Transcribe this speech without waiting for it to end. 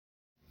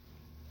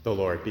The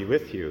Lord be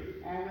with you.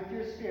 And with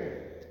your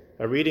spirit.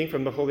 A reading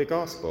from the Holy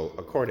Gospel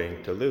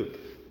according to Luke.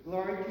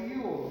 Glory to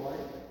you, O Lord.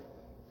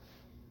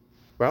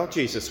 While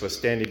Jesus was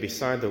standing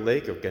beside the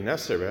lake of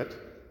Gennesaret,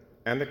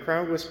 and the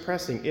crowd was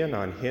pressing in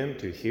on him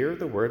to hear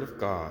the word of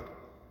God,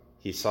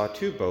 he saw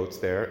two boats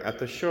there at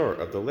the shore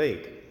of the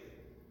lake.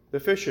 The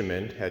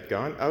fishermen had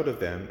gone out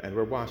of them and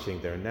were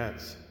washing their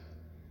nets.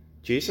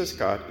 Jesus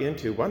got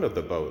into one of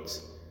the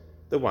boats,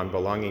 the one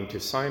belonging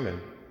to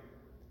Simon,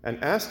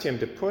 and asked him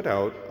to put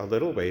out a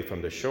little way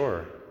from the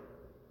shore.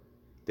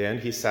 Then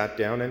he sat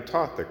down and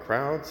taught the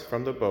crowds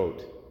from the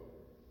boat.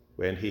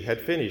 When he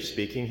had finished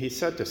speaking, he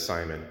said to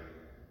Simon,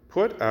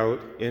 "Put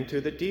out into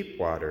the deep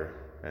water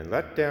and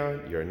let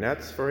down your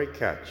nets for a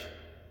catch."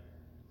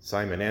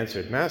 Simon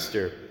answered,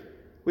 "Master,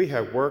 we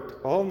have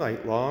worked all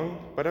night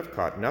long, but have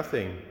caught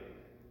nothing.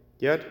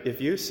 Yet if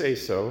you say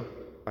so,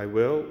 I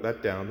will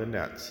let down the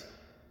nets."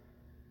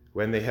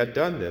 When they had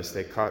done this,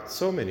 they caught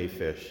so many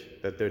fish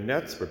that their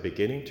nets were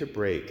beginning to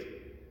break.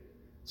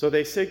 So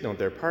they signaled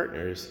their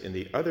partners in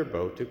the other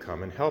boat to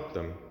come and help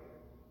them.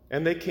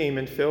 And they came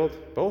and filled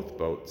both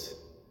boats,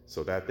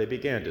 so that they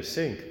began to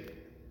sink.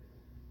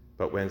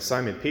 But when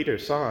Simon Peter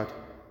saw it,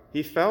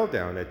 he fell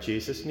down at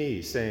Jesus'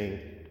 knees, saying,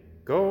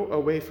 "Go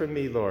away from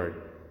me, Lord,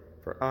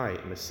 for I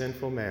am a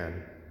sinful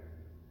man."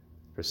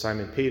 For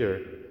Simon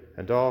Peter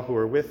and all who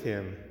were with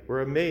him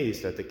were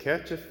amazed at the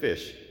catch of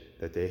fish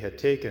that they had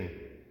taken.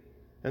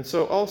 And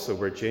so also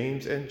were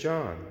James and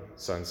John,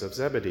 sons of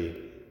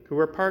Zebedee, who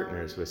were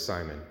partners with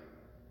Simon.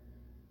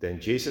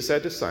 Then Jesus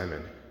said to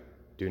Simon,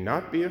 "Do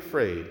not be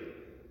afraid.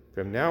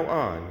 From now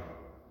on,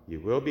 you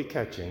will be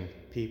catching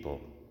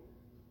people."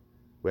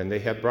 When they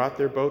had brought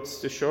their boats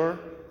to shore,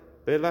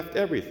 they left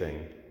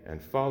everything and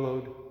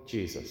followed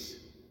Jesus.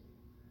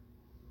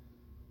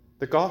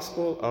 The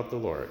Gospel of the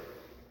Lord.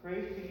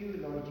 Praise to you,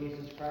 Lord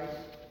Jesus Christ.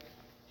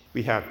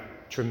 We have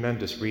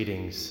tremendous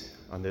readings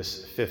on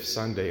this fifth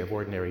Sunday of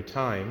Ordinary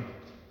Time,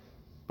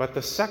 but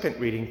the second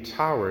reading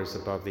towers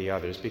above the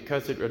others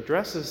because it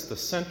addresses the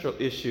central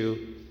issue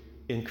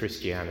in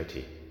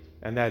Christianity,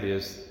 and that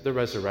is the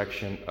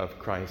resurrection of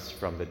Christ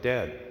from the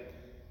dead.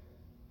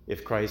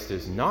 If Christ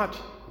is not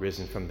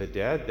risen from the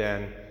dead,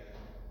 then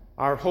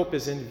our hope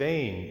is in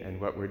vain, and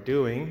what we're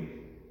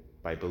doing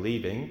by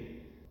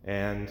believing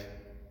and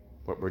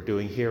what we're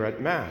doing here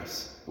at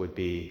Mass would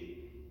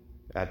be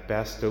at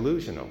best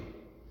delusional.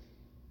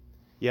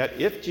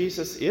 Yet if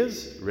Jesus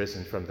is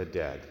risen from the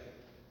dead,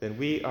 then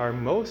we are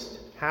most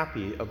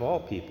happy of all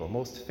people,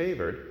 most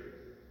favored,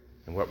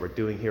 and what we're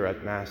doing here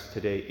at Mass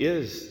today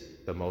is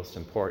the most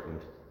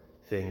important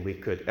thing we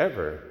could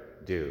ever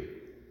do.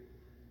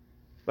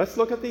 Let's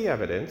look at the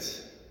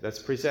evidence that's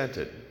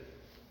presented.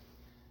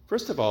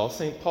 First of all,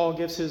 St. Paul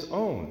gives his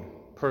own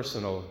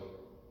personal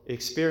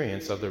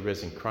experience of the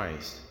risen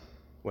Christ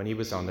when he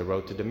was on the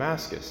road to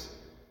Damascus.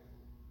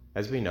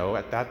 As we know,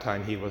 at that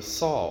time he was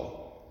Saul,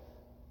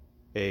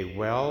 a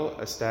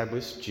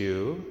well-established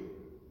Jew,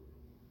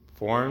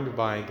 formed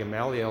by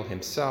Gamaliel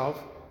himself,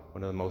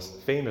 one of the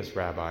most famous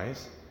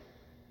rabbis,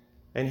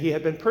 and he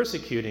had been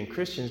persecuting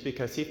Christians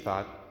because he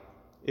thought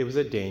it was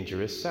a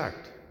dangerous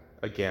sect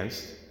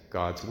against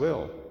God's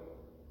will.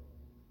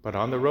 But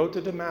on the road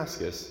to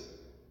Damascus,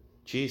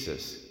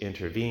 Jesus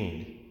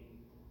intervened,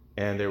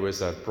 and there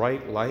was a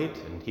bright light,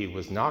 and he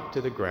was knocked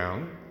to the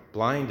ground,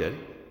 blinded,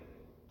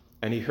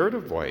 and he heard a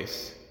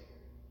voice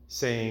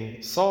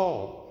saying,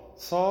 "Saul,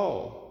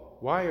 Saul,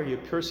 why are you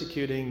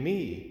persecuting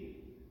me?"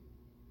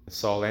 And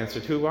Saul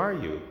answered, "Who are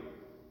you?"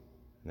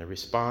 And the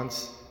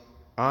response,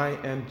 "I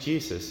am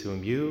Jesus,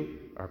 whom you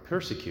are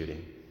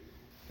persecuting."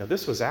 Now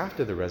this was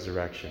after the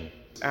resurrection,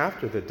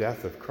 after the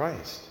death of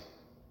Christ.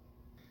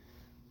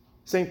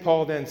 St.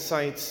 Paul then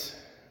cites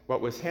what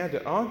was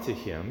handed on to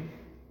him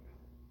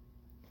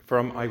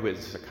from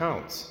eyewitness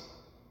accounts,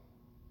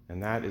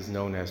 and that is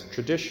known as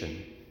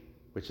tradition,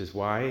 which is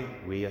why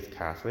we as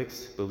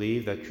Catholics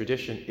believe that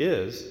tradition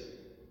is,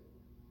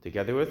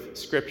 together with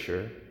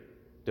Scripture,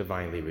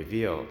 divinely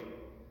revealed.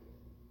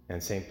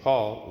 And St.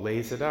 Paul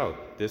lays it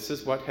out. This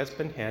is what has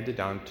been handed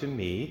on to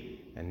me,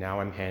 and now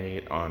I'm handing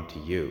it on to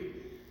you.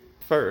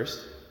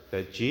 First,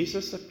 that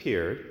Jesus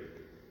appeared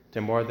to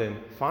more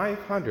than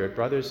 500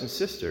 brothers and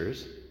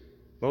sisters,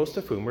 most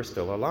of whom were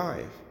still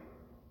alive,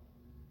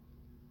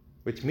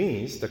 which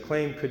means the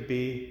claim could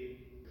be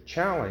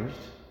challenged.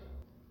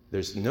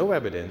 There's no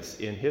evidence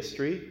in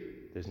history,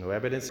 there's no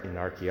evidence in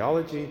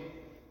archaeology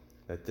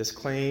that this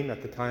claim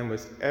at the time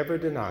was ever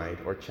denied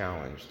or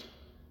challenged.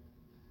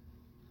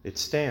 It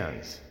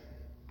stands.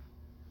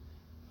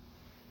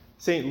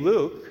 St.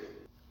 Luke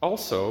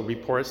also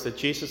reports that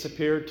Jesus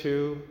appeared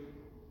to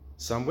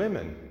some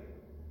women,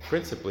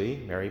 principally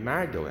Mary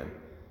Magdalene,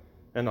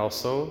 and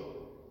also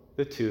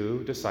the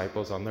two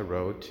disciples on the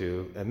road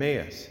to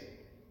Emmaus,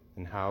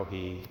 and how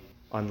he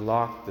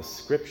unlocked the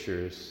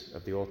scriptures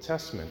of the Old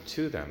Testament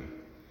to them,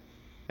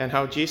 and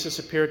how Jesus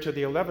appeared to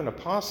the 11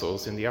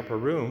 apostles in the upper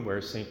room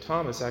where St.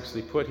 Thomas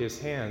actually put his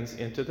hands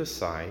into the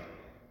side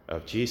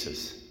of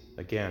Jesus,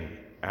 again,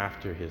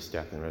 after his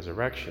death and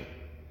resurrection.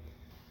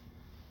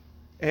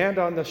 and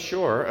on the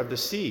shore of the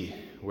sea,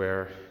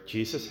 where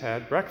Jesus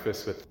had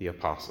breakfast with the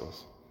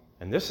apostles.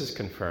 And this is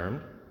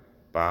confirmed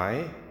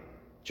by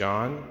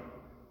John,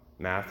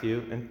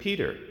 Matthew, and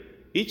Peter,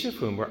 each of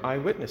whom were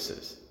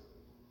eyewitnesses.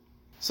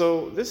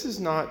 So this is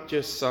not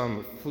just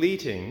some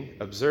fleeting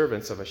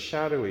observance of a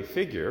shadowy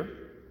figure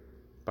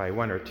by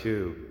one or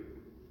two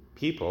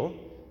people.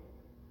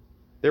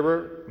 There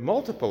were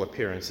multiple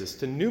appearances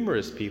to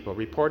numerous people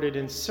reported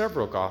in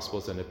several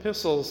Gospels and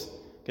epistles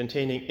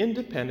containing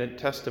independent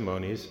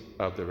testimonies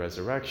of the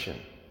resurrection.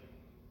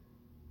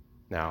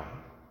 Now,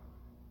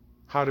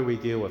 how do we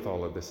deal with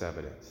all of this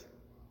evidence?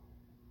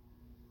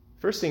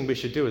 First thing we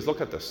should do is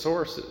look at the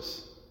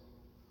sources.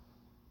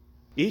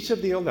 Each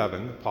of the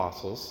 11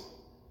 apostles,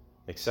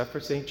 except for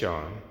St.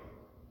 John,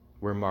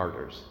 were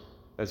martyrs,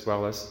 as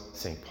well as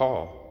St.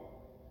 Paul.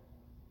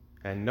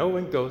 And no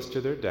one goes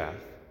to their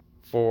death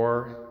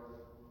for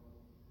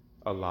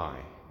a lie,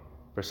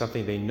 for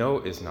something they know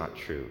is not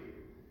true.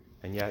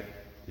 And yet,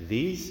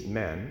 these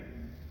men,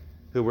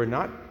 who were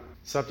not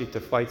subject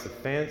to flights of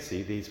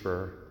fancy, these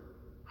were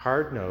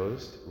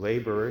hard-nosed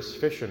laborers,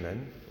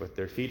 fishermen, with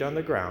their feet on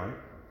the ground,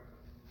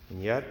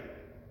 and yet,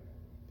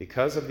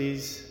 because of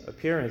these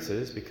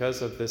appearances,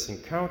 because of this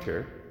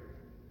encounter,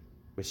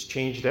 which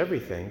changed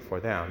everything for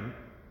them,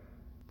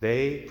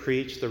 they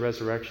preached the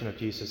resurrection of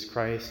Jesus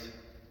Christ,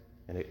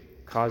 and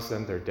it caused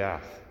them their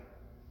death.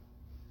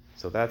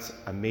 So that's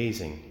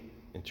amazing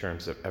in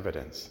terms of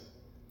evidence.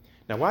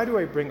 Now, why do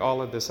I bring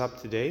all of this up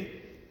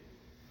today?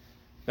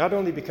 Not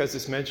only because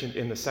it's mentioned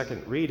in the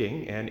second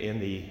reading and in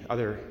the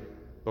other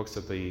books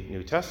of the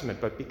New Testament,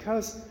 but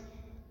because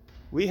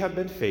we have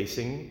been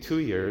facing 2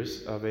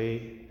 years of a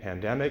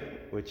pandemic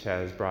which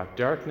has brought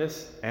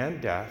darkness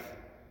and death,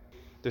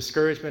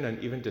 discouragement,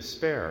 and even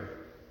despair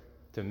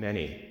to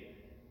many.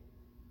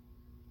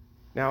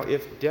 Now,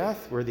 if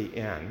death were the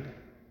end,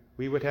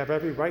 we would have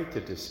every right to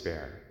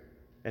despair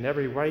and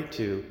every right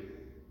to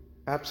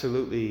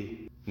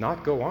absolutely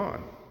not go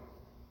on.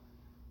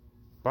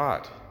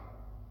 But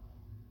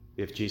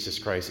if Jesus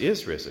Christ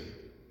is risen,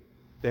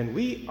 then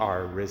we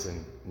are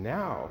risen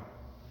now,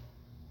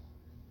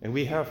 and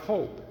we have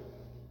hope.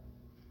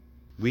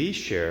 We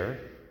share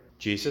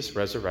Jesus'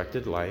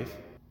 resurrected life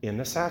in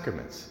the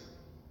sacraments,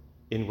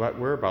 in what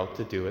we're about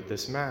to do at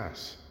this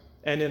Mass,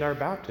 and in our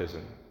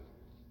baptism,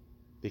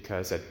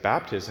 because at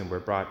baptism we're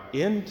brought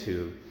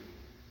into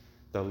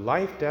the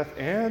life, death,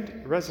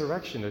 and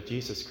resurrection of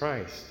Jesus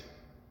Christ.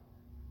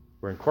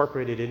 We're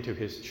incorporated into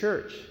his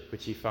church,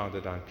 which he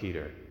founded on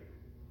Peter.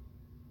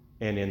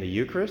 And in the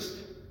Eucharist,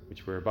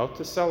 which we're about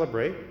to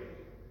celebrate,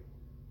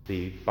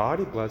 the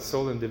body, blood,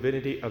 soul, and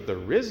divinity of the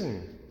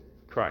risen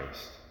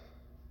Christ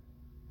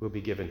will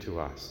be given to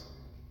us.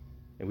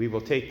 And we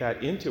will take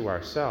that into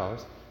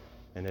ourselves.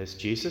 And as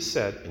Jesus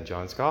said in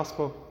John's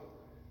Gospel,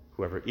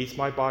 whoever eats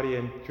my body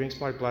and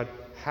drinks my blood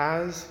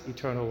has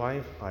eternal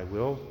life. I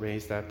will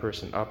raise that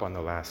person up on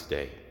the last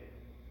day.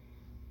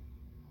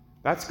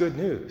 That's good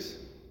news.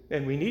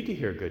 And we need to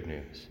hear good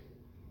news.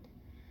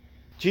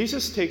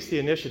 Jesus takes the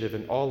initiative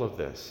in all of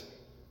this,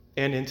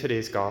 and in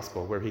today's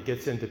gospel, where he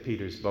gets into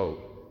Peter's boat.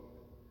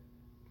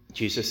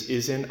 Jesus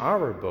is in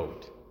our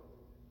boat.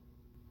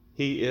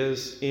 He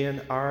is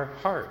in our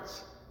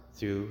hearts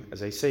through,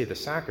 as I say, the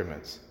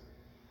sacraments.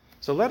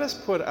 So let us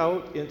put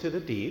out into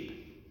the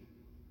deep,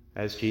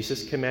 as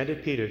Jesus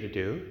commanded Peter to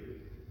do,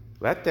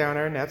 let down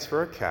our nets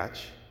for a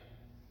catch,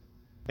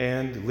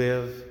 and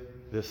live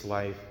this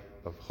life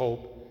of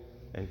hope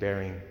and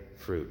bearing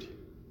fruit.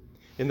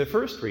 In the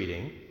first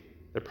reading,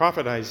 the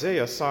prophet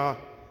Isaiah saw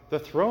the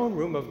throne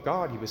room of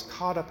God. He was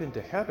caught up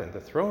into heaven, the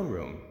throne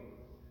room.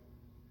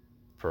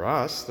 For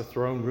us, the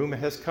throne room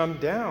has come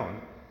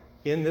down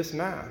in this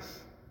Mass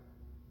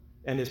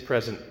and is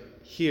present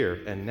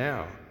here and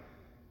now.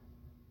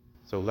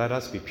 So let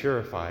us be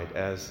purified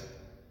as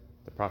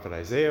the prophet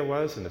Isaiah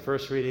was in the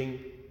first reading,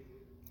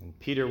 and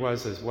Peter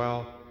was as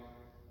well,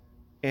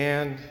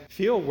 and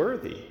feel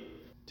worthy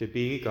to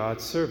be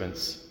God's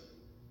servants,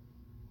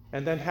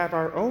 and then have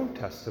our own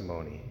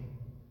testimony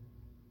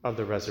of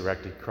the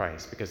resurrected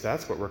Christ, because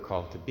that's what we're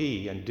called to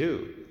be and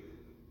do,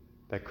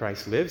 that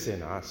Christ lives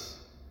in us,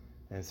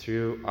 and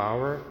through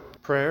our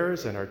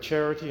prayers and our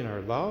charity and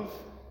our love,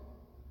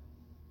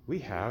 we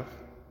have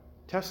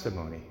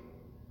testimony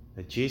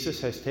that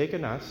Jesus has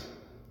taken us,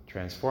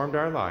 transformed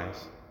our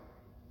lives,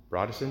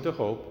 brought us into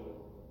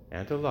hope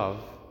and to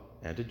love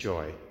and to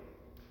joy.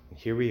 And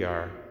here we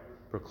are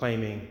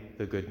proclaiming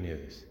the good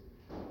news.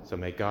 So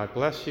may God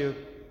bless you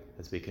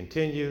as we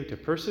continue to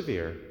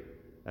persevere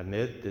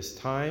amid this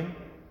time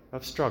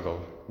of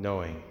struggle,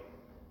 knowing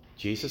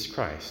Jesus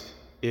Christ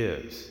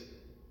is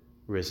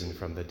risen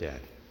from the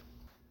dead.